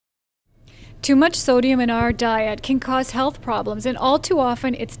Too much sodium in our diet can cause health problems, and all too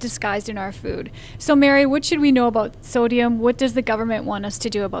often it's disguised in our food. So Mary, what should we know about sodium? What does the government want us to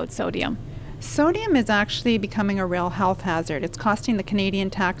do about sodium? Sodium is actually becoming a real health hazard. It's costing the Canadian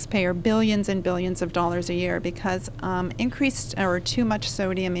taxpayer billions and billions of dollars a year because increased or too much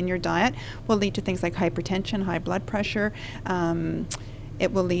sodium in your diet will lead to things like hypertension, high blood pressure.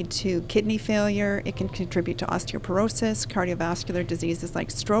 It will lead to kidney failure. It can contribute to osteoporosis, cardiovascular diseases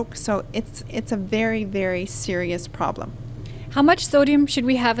like stroke. So it's a very, very serious problem. How much sodium should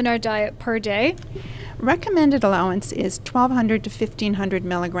we have in our diet per day? Recommended allowance is 1,200 to 1,500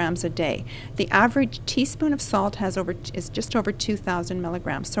 milligrams a day. The average teaspoon of salt is just over 2,000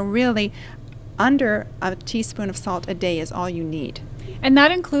 milligrams. So really, under a teaspoon of salt a day is all you need. And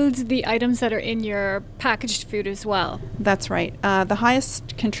that includes the items that are in your packaged food as well. That's right. The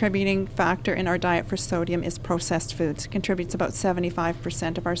highest contributing factor in our diet for sodium is processed foods. It contributes about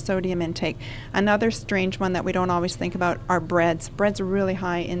 75% of our sodium intake. Another strange one that we don't always think about are breads. Breads are really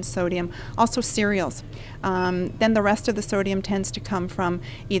high in sodium. Also cereals. Then the rest of the sodium tends to come from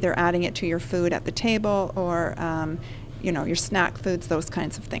either adding it to your food at the table or your snack foods, those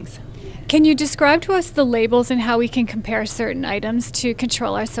kinds of things. Can you describe to us the labels and how we can compare certain items to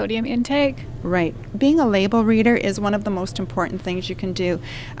control our sodium intake? Right. Being a label reader is one of the most important things you can do.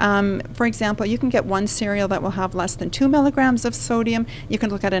 For example, you can get one cereal that will have less than 2 milligrams of sodium. You can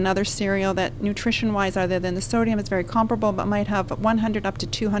look at another cereal that nutrition-wise, other than the sodium, is very comparable, but might have 100 up to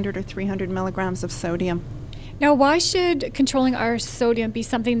 200 or 300 milligrams of sodium. Now, why should controlling our sodium be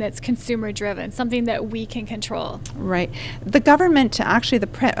something that's consumer-driven, something that we can control? Right. The government, actually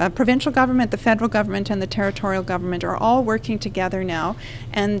the provincial government, the federal government, and the territorial government are all working together now.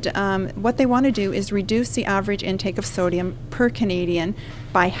 And what they want to do is reduce the average intake of sodium per Canadian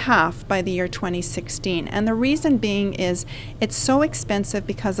by half by the year 2016. And the reason being is it's so expensive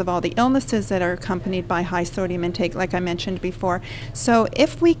because of all the illnesses that are accompanied by high sodium intake, like I mentioned before. So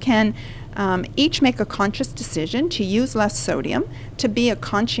if we can each make a conscious decision to use less sodium, to be a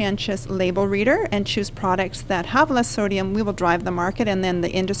conscientious label reader and choose products that have less sodium, we will drive the market, and then the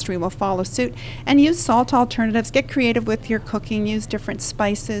industry will follow suit. And use salt alternatives. Get creative with your cooking. Use different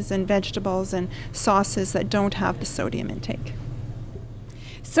spices and vegetables and sauces that don't have the sodium intake.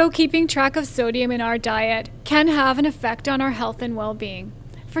 So keeping track of sodium in our diet can have an effect on our health and well-being.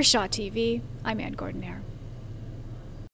 For Shaw TV, I'm Ann Gordon-Air.